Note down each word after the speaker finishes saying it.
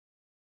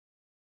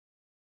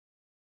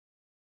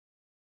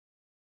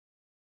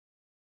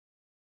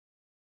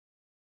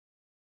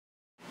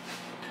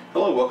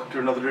Hello, welcome to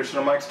another edition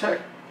of Mike's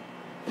Tech.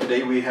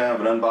 Today we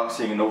have an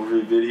unboxing and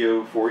overview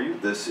video for you.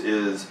 This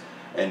is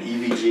an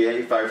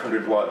EVGA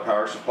 500 watt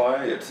power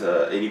supply. It's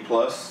 80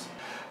 plus.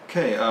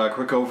 Okay,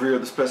 quick overview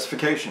of the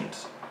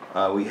specifications.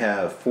 We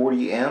have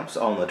 40 amps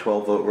on the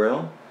 12 volt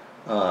rail,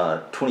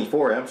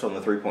 24 amps on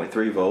the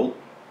 3.3 volt,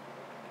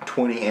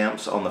 20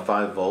 amps on the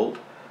 5 volt,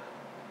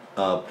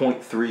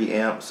 0.3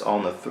 amps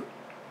on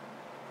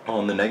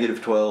the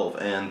negative 12,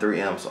 and 3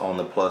 amps on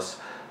the plus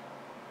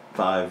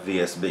 5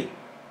 VSB.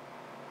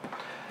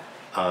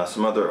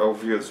 Some other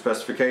overview of the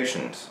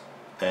specifications,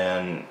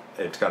 and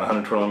it's got a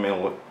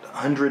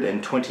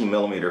 120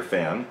 millimeter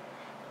fan,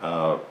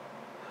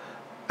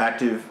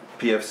 active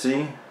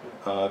PFC,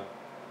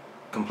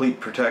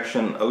 complete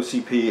protection,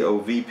 OCP,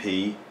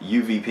 OVP,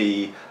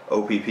 UVP,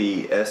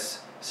 OPP,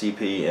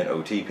 SCP, and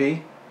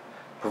OTP.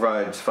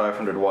 Provides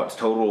 500 watts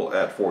total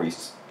at 40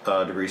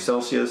 degrees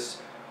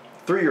Celsius.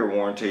 3-year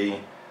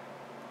warranty.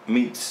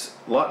 Meets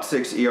Lot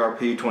 6 ERP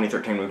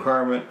 2013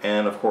 requirement,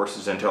 and of course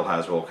is Intel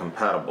Haswell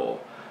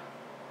compatible.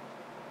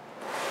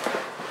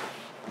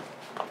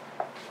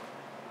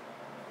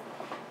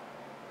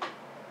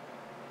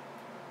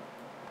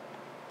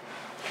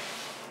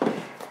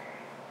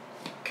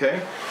 Okay,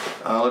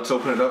 let's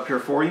open it up here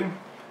for you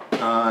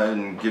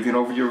and give you an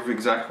overview of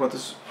exactly what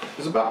this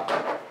is about.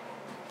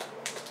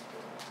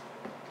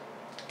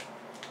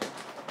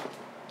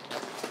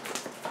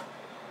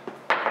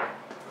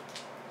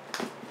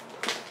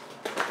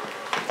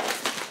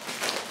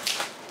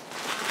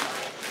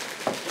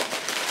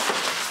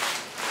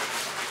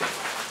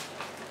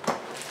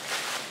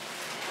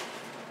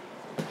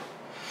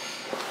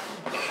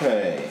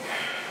 Okay,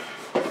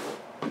 as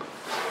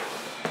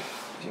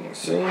you can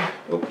see,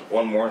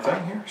 one more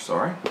thing here,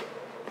 sorry.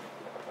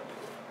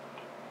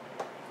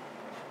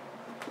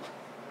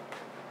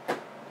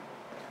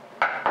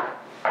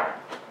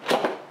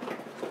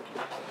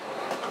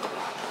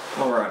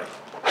 Alrighty,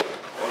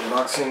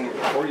 unboxing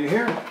for you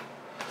here.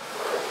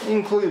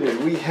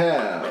 Included we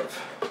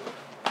have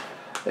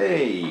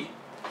a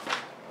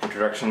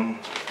introduction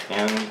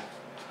and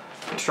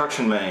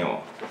instruction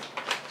manual.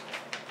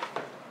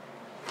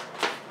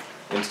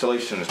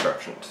 Installation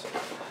instructions.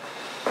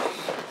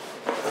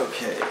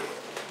 Okay.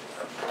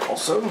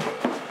 Also,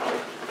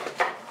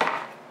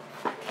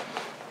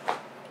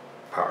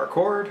 power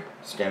cord,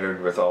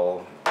 standard with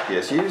all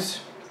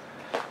PSUs.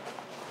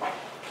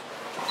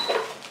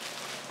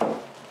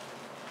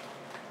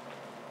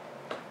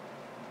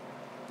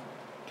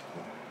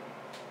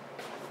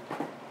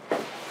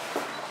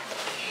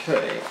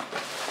 Okay.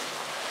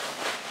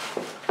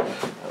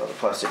 Out of the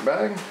plastic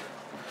bag.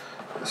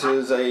 This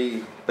is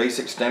a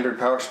basic standard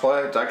power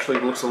supply. It actually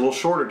looks a little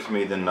shorter to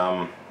me than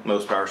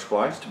most power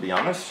supplies, to be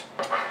honest.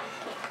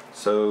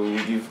 So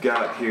you've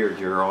got here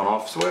your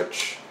on-off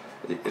switch.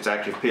 It's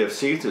active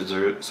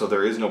PFC, so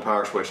there is no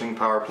power switching.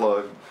 Power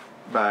plug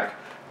back.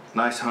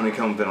 Nice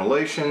honeycomb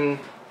ventilation.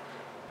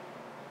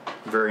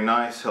 Very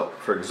nice, help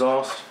for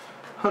exhaust.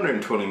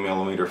 120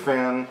 millimeter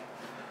fan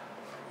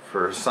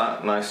for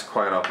nice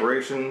quiet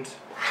operations.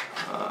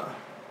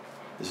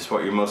 This is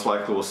what you most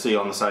likely will see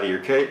on the side of your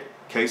case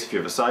if you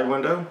have a side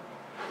window.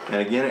 And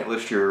again, it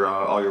lists your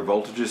all your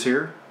voltages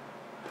here.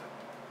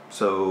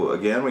 So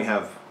again, we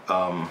have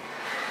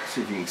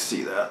see if you can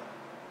see that.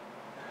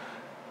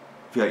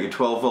 You got your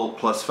 12 volt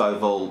plus 5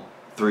 volt,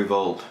 3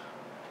 volt,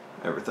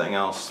 everything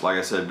else. Like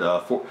I said,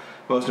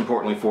 most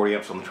importantly, 40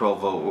 amps on the 12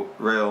 volt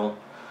rail.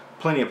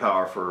 Plenty of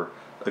power for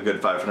a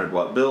good 500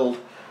 watt build.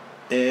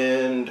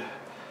 And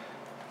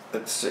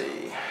let's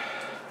see,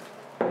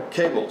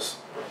 cables.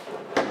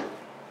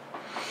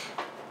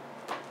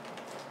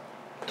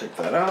 Take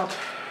that out.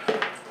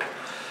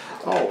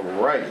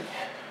 Alrighty.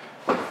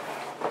 Let's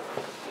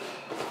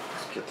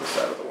get this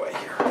out of the way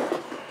here.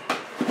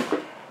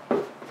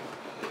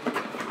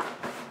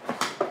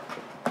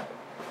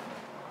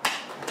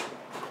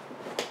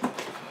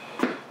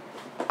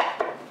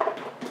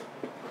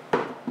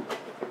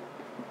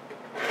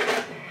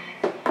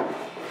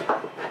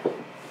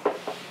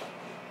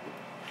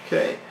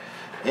 Okay.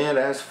 And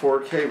as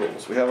for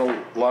cables, we have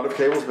a lot of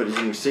cables, but as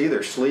you can see,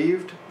 they're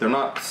sleeved. They're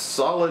not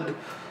solid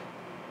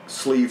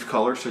sleeve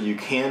color, so you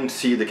can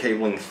see the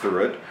cabling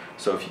through it.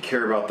 So if you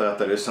care about that,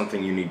 that is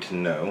something you need to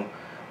know.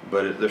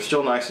 But they're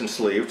still nice and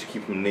sleeved to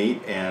keep them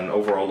neat and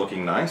overall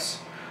looking nice.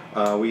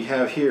 We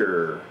have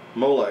here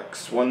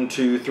Molex, 1,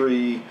 2,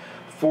 3,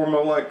 4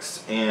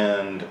 Molex,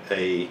 and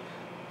a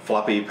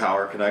floppy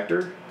power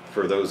connector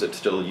for those that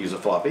still use a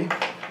floppy,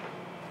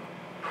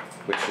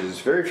 which is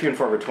very few and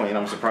far between.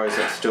 I'm surprised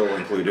that's still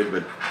included,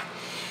 but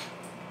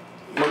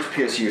most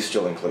PSUs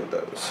still include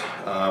those.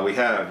 We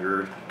have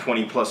your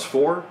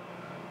 20+4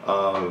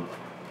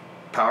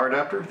 power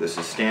adapter. This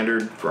is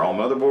standard for all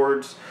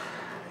motherboards.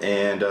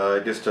 And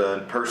just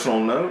a personal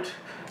note,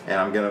 and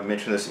I'm going to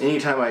mention this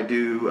anytime I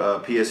do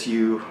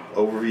PSU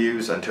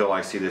overviews until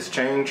I see this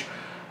change.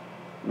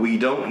 We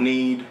don't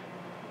need,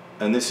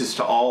 and this is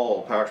to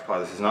all power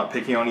supplies, this is not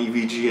picking on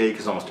EVGA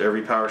because almost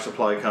every power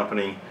supply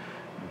company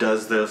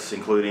does this,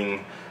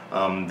 including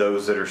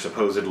those that are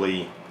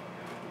supposedly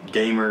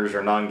gamers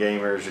or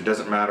non-gamers, it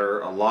doesn't matter.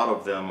 A lot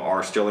of them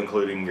are still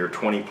including your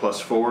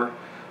 20+4.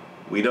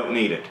 We don't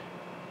need it.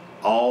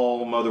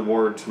 All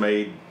motherboards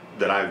made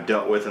that I've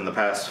dealt with in the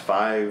past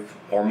 5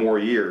 or more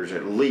years,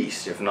 at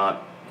least, if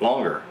not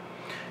longer,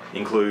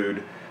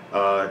 include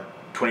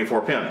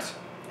 24 pins.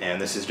 And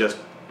this is just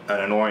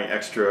an annoying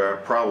extra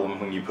problem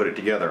when you put it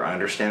together. I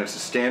understand it's a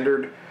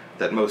standard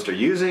that most are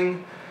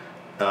using,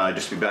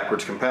 just to be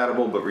backwards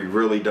compatible, but we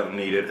really don't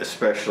need it,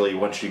 especially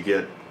once you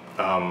get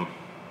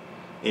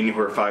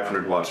anywhere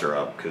 500 watts or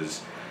up,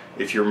 because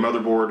if your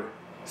motherboard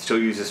still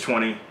uses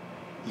 20,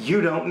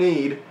 you don't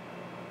need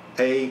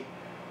a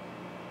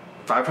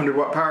 500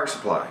 watt power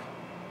supply.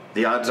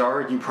 The odds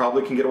are you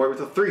probably can get away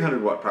with a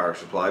 300 watt power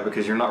supply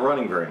because you're not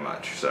running very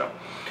much. So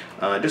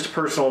just a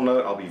personal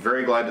note, I'll be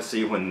very glad to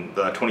see when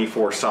the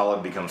 24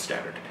 solid becomes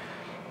standard.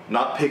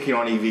 Not picking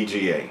on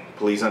EVGA,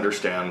 please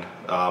understand,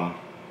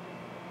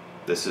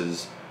 this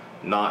is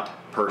not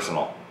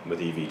personal with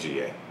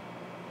EVGA.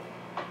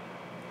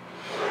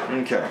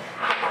 Okay,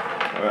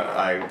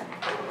 I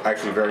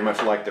actually very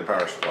much like their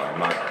power supply. I'm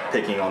not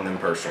picking on them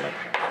personally.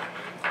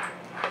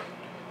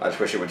 I just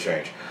wish it would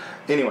change.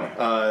 Anyway,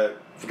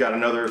 we've got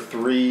another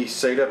 3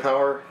 SATA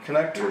power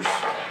connectors.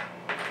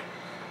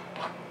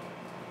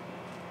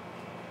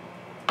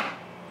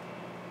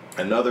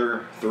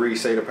 Another 3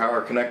 SATA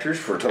power connectors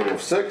for a total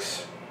of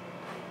 6.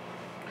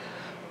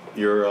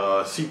 Your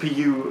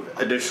CPU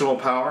additional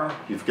power,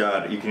 you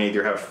can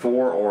either have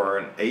 4 or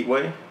an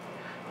 8-way,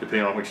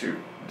 depending on which your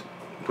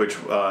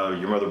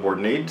motherboard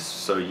needs.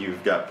 So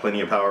you've got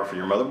plenty of power for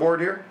your motherboard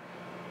here.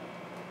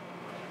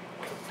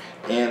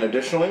 And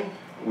additionally,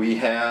 we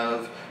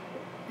have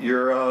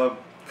your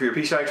for your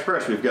PCI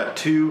Express, we've got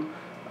 2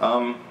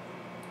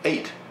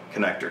 8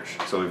 connectors.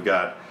 So we've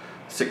got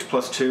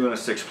 6+2 and a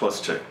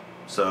 6+2.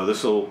 So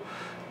this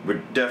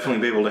would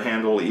definitely be able to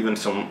handle even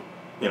some,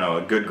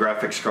 a good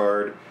graphics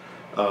card.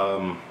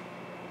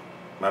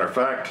 Matter of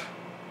fact,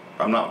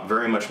 if I'm not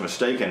very much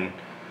mistaken,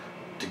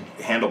 to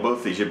handle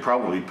both these, you'd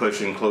probably be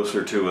pushing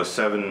closer to a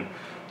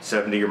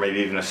 770 or maybe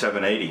even a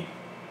 780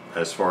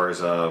 as far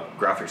as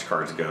graphics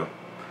cards go.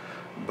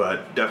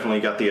 But definitely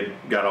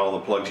got all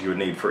the plugs you would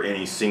need for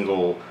any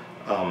single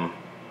power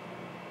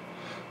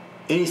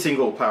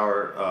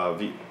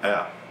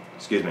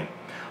excuse me,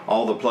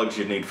 all the plugs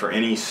you'd need for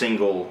any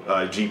single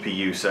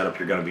GPU setup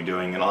you're going to be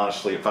doing. And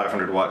honestly, at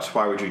 500 watts,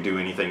 why would you do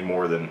anything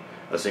more than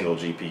a single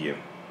GPU?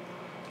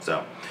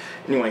 So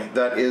anyway,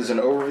 that is an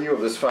overview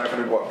of this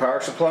 500 watt power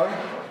supply.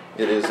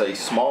 It is a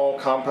small,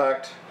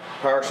 compact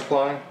power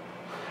supply,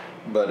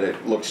 but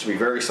it looks to be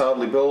very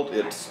solidly built.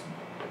 It's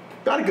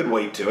got a good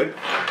weight to it.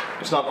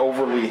 It's not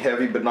overly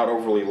heavy, but not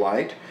overly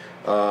light.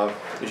 As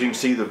you can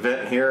see, the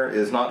vent here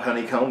is not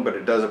honeycomb, but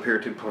it does appear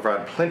to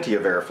provide plenty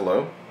of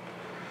airflow.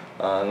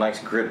 Nice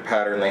grid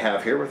pattern they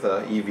have here with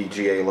a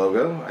EVGA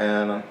logo,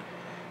 and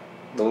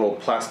the little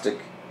plastic,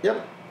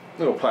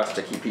 little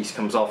plasticky piece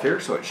comes off here,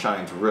 so it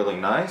shines really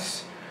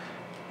nice.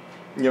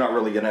 You're not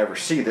really going to ever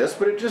see this,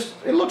 but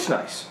it looks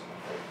nice.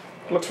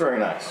 It looks very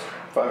nice.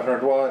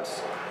 500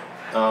 watts.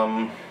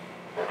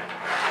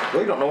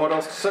 Really don't know what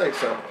else to say,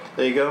 so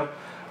there you go.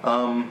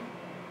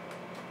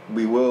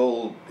 We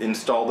will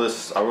install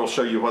this. I will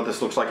show you what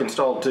this looks like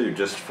installed too,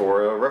 just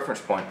for a reference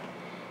point.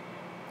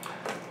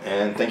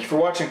 And thank you for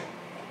watching.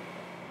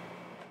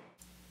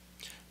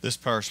 This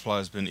power supply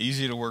has been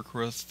easy to work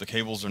with. The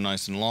cables are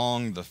nice and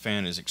long. The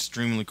fan is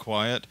extremely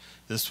quiet.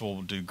 This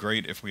will do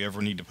great if we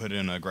ever need to put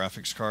in a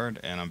graphics card,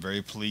 and I'm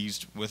very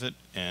pleased with it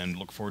and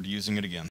look forward to using it again.